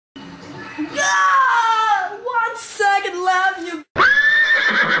Ah! 1 second left, you.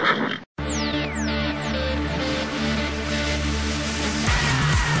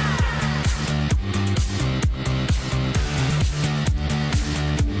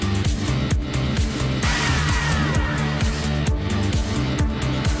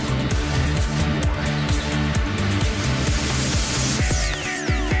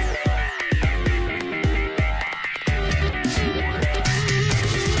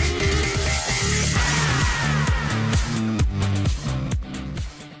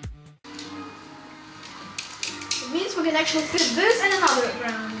 We can actually fit this and another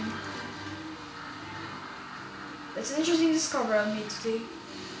round. That's an interesting discovery I made today.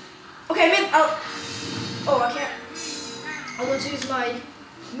 Okay, I mean, oh, I can't. I want to use my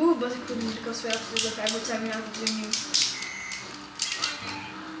move, but I couldn't because we have to look every time we have to do new.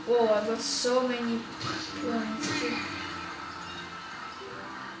 Whoa, I got so many points. Okay.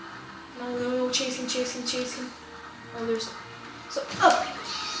 No, chase him. Oh, there's so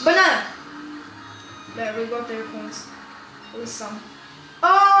banana. There, we got their points. At least some.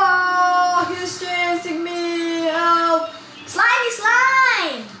 Oh, he's chasing me! Help! Slimy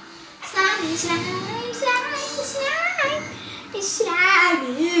slime! Slimy slime.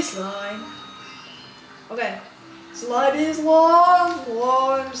 Okay. Slimy slime.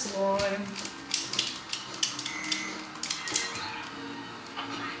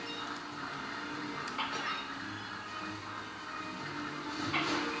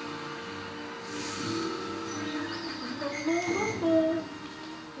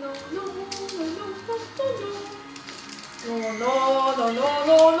 No.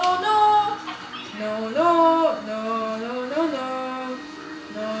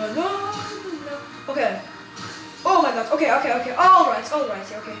 Okay. Oh my god. Okay. All right.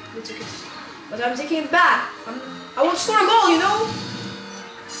 Okay, we took it. But I'm taking it back. I want to score a goal, you know?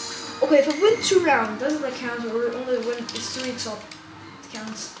 Okay, if I win 2 rounds, doesn't that count? Or only when it's 3 top, it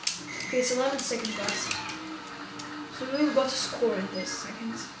counts. Okay, it's 11 seconds, guys. So we've got to score in this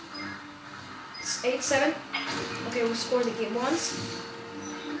second. It's 8-7. Okay, we scored the game once.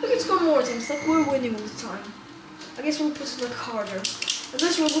 We can score more times, like we're winning all the time. I guess we'll put it like harder. And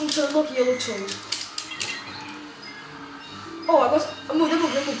this we're going to unlock Yellow Toad. Oh, I got a move, the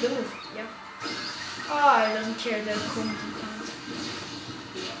move. Yeah. Ah, it doesn't care that cones count.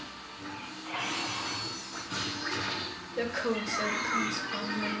 The cones count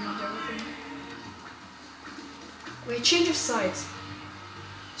and everything. Wait, change of sides.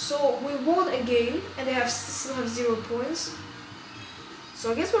 So we won a game and they still have 0 points.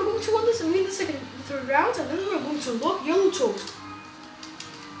 So I guess we're going to win the third round, and then we're going to unlock Yellow Toad.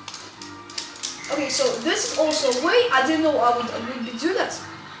 Okay, so this is also a way, I didn't know I would do that.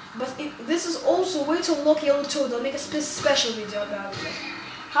 But this is also a way to unlock Yellow Toad. I'll make a special video about it.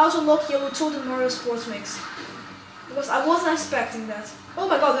 How to unlock Yellow Toad in Mario Sports Mix. Because I wasn't expecting that. Oh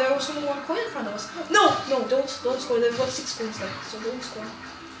my god, there was only 1 coin in front of us. No, don't score. They've got 6 coins left, so don't score.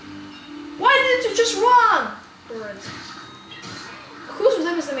 Why didn't you just run? Alright. Whose of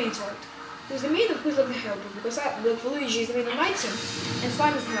them is the main target? Who's the main or who's like the helper? Because Luigi is the main on my team, and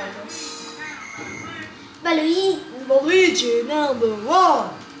Slime is the helper. Luigi number 1.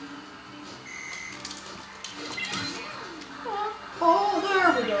 Oh,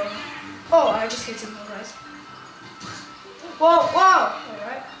 there we go. Oh, I just hit him, alright. Whoa.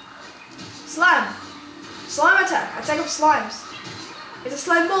 Alright. Slime attack. Attack of slimes. It's a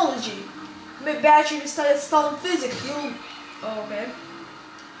Slimology. Maybe actually started stalling physics. Oh, okay.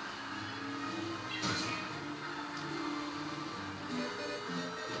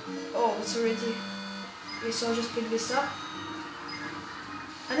 Oh, it's already. Okay, so I'll just pick this up.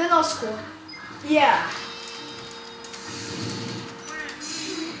 And then I'll score. Yeah.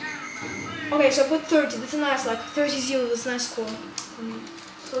 Okay, so I put 30. That's a nice, like 30-0. That's a nice score for me.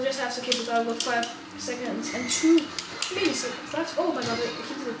 So I'll just have to keep it. I've got 5 seconds and 2 milliseconds left. Oh my god, I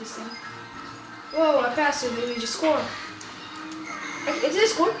can't do this thing. Whoa, I passed it. Luigi score. Is it a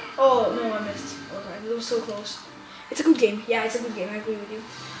score? Oh no, I missed. Alright, it was so close. It's a good game. Yeah, it's a good game. I agree with you.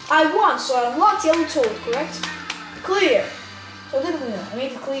 I won, so I unlocked Yellow Toad, correct? Clear. So I didn't win. I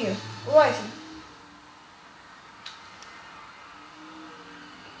made it clear. Alrighty.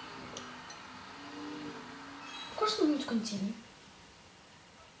 Of course, we're going to continue.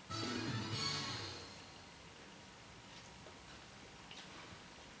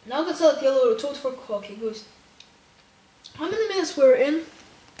 Now let's select Yellow Toad for Cookie. Good. How many minutes we're in?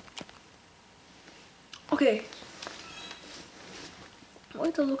 Okay.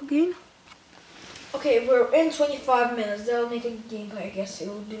 Wait a look again. Okay, we're in 25 minutes. That'll make a gameplay, I guess.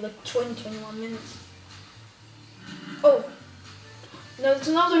 It'll be like 20-21 minutes. Oh. No,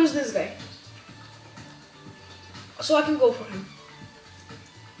 so now there's this guy. So I can go for him.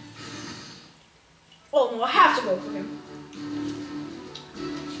 Oh no, I have to go for him.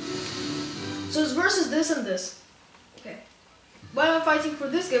 So it's versus this and this. Okay. Why am I fighting for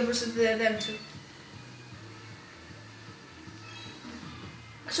this guy versus them two?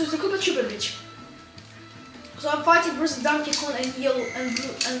 So it's the Koopa Troopa bitch. So I'm fighting versus Donkey Kong and Yellow and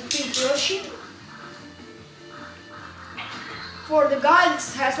Blue and Pink Yoshi. For the guy that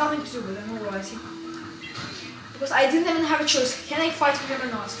has nothing to do with him, alrighty. Because I didn't even have a choice. Can I fight with him or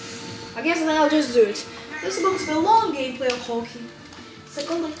not? I guess then I'll just do it. This is going to be a long gameplay of hockey.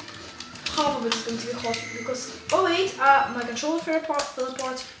 Secondly, half of it is going to be hockey because oh wait, my controller fell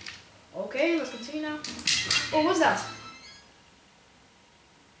apart. Okay, let's continue now. Oh, what's that?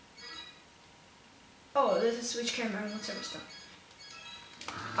 Oh, this is switch camera and whatever stuff.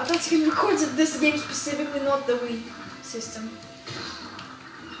 I thought you can record this game specifically, not the Wii system.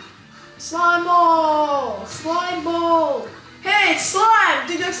 Slime ball! Slime ball! Hey, it's slime!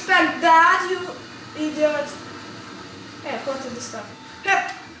 Did you expect that, you idiot? Hey, I've collected this stuff.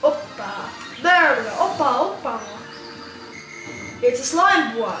 Hey! Oppa! There we go! Oppa! Oppa! It's a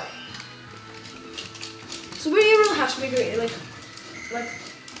slime boy! So we really have to make it like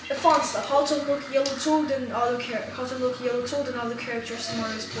the fun stuff. How to look Yellow Toad and other characters in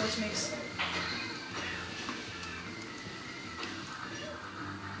Mario Sports Mix.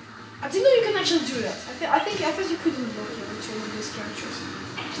 I didn't know you can actually do that. I thought you couldn't look Yellow Toad in these characters.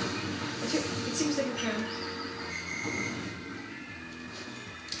 But it seems like you can.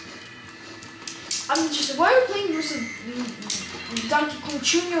 I'm interested. Why are you playing versus Donkey Kong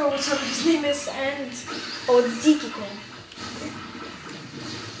Jr. or whatever his name is and Ziki Kong?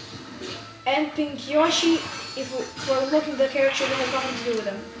 And Pink Yoshi, if we're looking at the character that has nothing to do with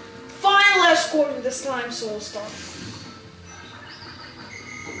them. Finally I scored with the Slime Soul stuff.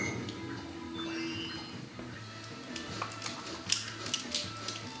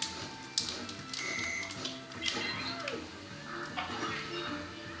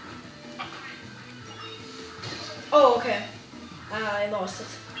 Oh, okay. I lost it.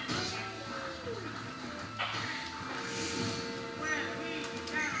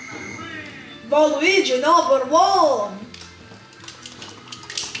 Waluigi number 1!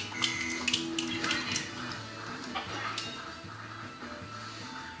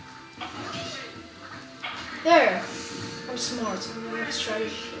 There! I'm smart, I'm not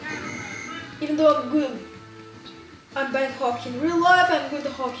strategy. Even though I'm good, I'm bad at hockey in real life, I'm good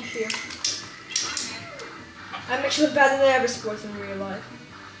at hockey here. I'm actually bad at every sport in real life.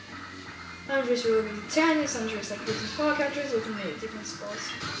 I'm just really good at tennis, I'm just like good at hockey, I'm just looking at different sports.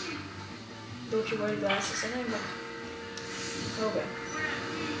 Don't you wear glasses and I'm like, okay.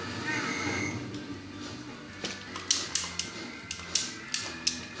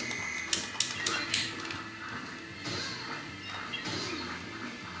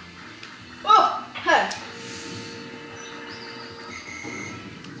 Oh, hey.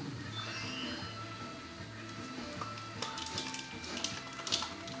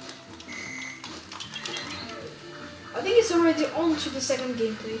 I think it's already on to the second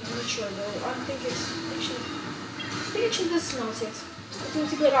gameplay. I'm not sure though. I think actually this is not yet. It's going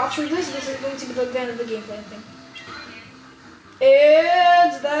to be like after this is going to be like the end of the gameplay, I think.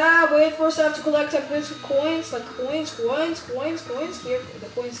 It's that. Wait for us to collect a bit of coins, like coins here, the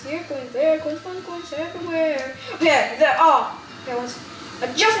coins here, coins there, coins everywhere. Okay, there. Oh, okay. I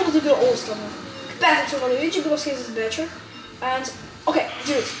just wanted to do all stuff with Capacity to Waluigi because his is better. And okay,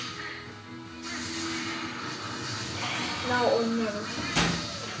 do it. Now or never.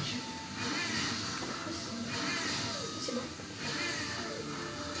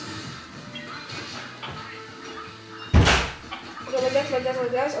 Okay, like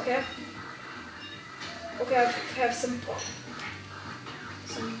that, okay. Okay, I have some.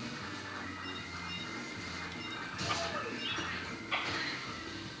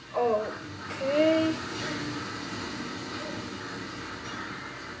 Okay.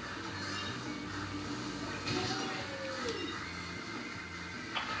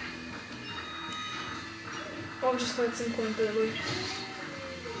 I'll just collect some coin barely.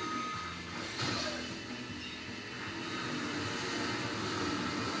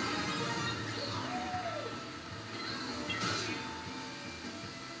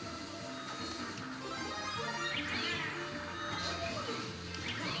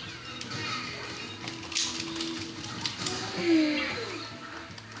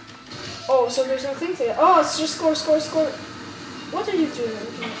 Oh, so there's nothing to it. Oh, it's just score. What are you doing?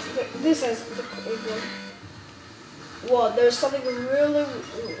 This has the board. What? There's really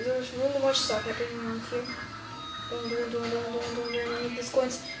much stuff happening around here. Don't need this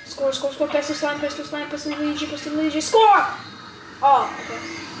coins. Score. Pesto Luigi. Score! Oh, okay.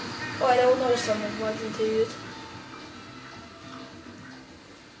 Oh, I don't know something. Why didn't I do it?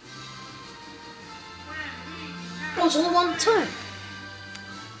 Oh, it's only one turn.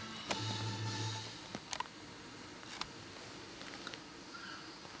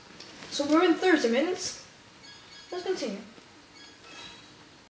 So we're in 30 minutes. Let's continue.